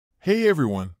Hey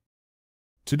everyone!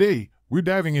 Today, we're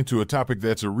diving into a topic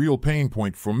that's a real pain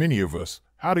point for many of us: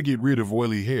 how to get rid of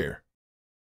oily hair.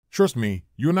 Trust me,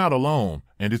 you're not alone,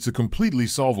 and it's a completely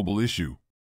solvable issue.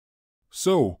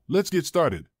 So, let's get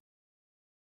started.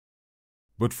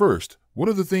 But first, what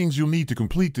are the things you'll need to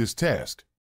complete this task?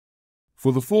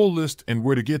 For the full list and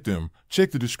where to get them,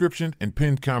 check the description and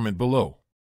pinned comment below.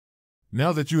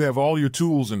 Now that you have all your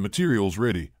tools and materials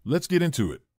ready, let's get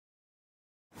into it.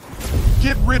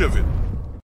 Get rid of it!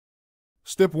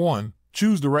 Step 1.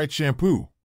 Choose the right shampoo.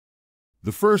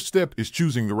 The first step is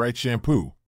choosing the right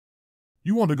shampoo.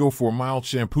 You want to go for a mild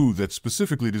shampoo that's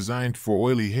specifically designed for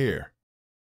oily hair.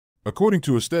 According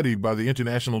to a study by the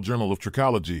International Journal of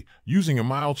Trichology, using a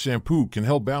mild shampoo can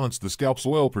help balance the scalp's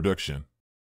oil production.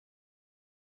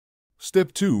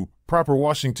 Step 2. Proper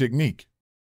washing technique.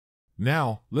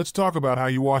 Now, let's talk about how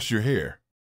you wash your hair.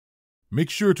 Make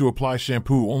sure to apply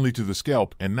shampoo only to the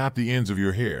scalp and not the ends of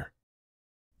your hair.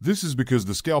 This is because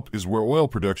the scalp is where oil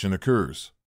production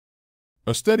occurs.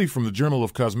 A study from the Journal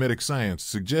of Cosmetic Science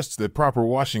suggests that proper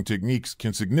washing techniques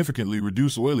can significantly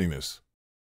reduce oiliness.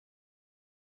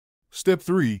 Step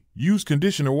 3. Use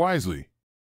conditioner wisely.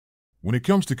 When it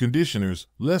comes to conditioners,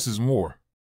 less is more.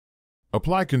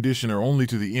 Apply conditioner only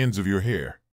to the ends of your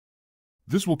hair.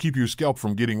 This will keep your scalp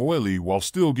from getting oily while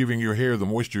still giving your hair the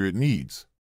moisture it needs.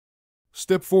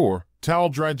 Step 4. Towel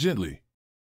dry gently.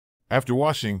 After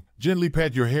washing, gently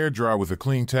pat your hair dry with a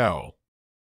clean towel.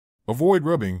 Avoid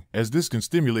rubbing, as this can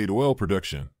stimulate oil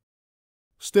production.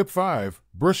 Step 5.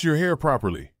 Brush your hair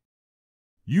properly.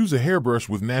 Use a hairbrush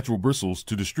with natural bristles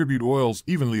to distribute oils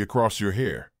evenly across your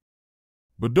hair.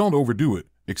 But don't overdo it.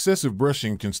 Excessive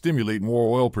brushing can stimulate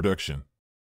more oil production.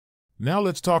 Now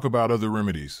let's talk about other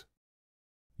remedies.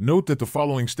 Note that the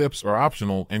following steps are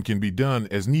optional and can be done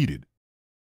as needed.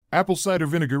 Apple cider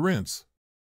vinegar rinse.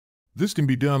 This can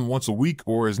be done once a week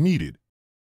or as needed.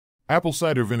 Apple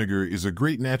cider vinegar is a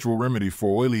great natural remedy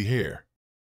for oily hair.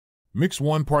 Mix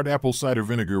 1 part apple cider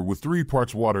vinegar with 3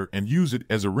 parts water and use it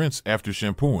as a rinse after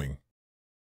shampooing.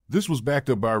 This was backed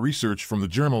up by research from the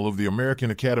Journal of the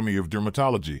American Academy of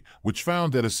Dermatology, which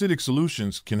found that acidic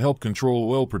solutions can help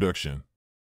control oil production.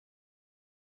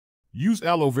 Use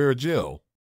aloe vera gel.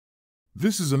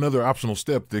 This is another optional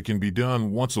step that can be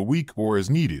done once a week or as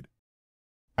needed.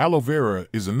 Aloe vera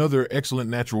is another excellent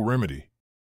natural remedy.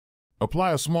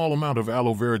 Apply a small amount of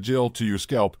aloe vera gel to your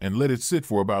scalp and let it sit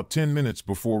for about 10 minutes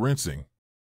before rinsing.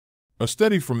 A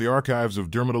study from the Archives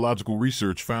of Dermatological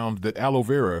Research found that aloe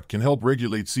vera can help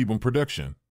regulate sebum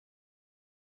production.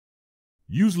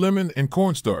 Use lemon and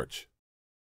cornstarch.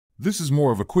 This is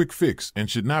more of a quick fix and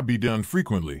should not be done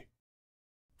frequently.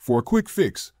 For a quick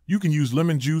fix, you can use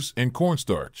lemon juice and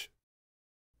cornstarch.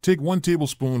 Take 1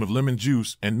 tablespoon of lemon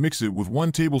juice and mix it with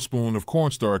 1 tablespoon of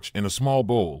cornstarch in a small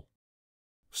bowl.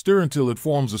 Stir until it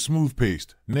forms a smooth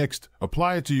paste. Next,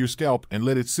 apply it to your scalp and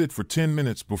let it sit for 10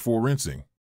 minutes before rinsing.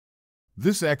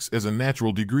 This acts as a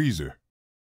natural degreaser.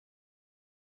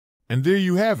 And there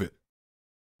you have it.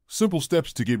 Simple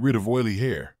steps to get rid of oily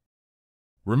hair.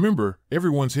 Remember,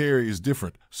 everyone's hair is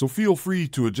different, so feel free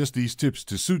to adjust these tips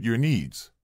to suit your needs.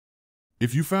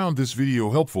 If you found this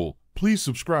video helpful, please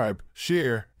subscribe,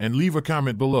 share, and leave a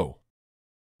comment below.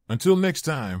 Until next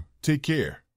time, take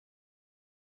care.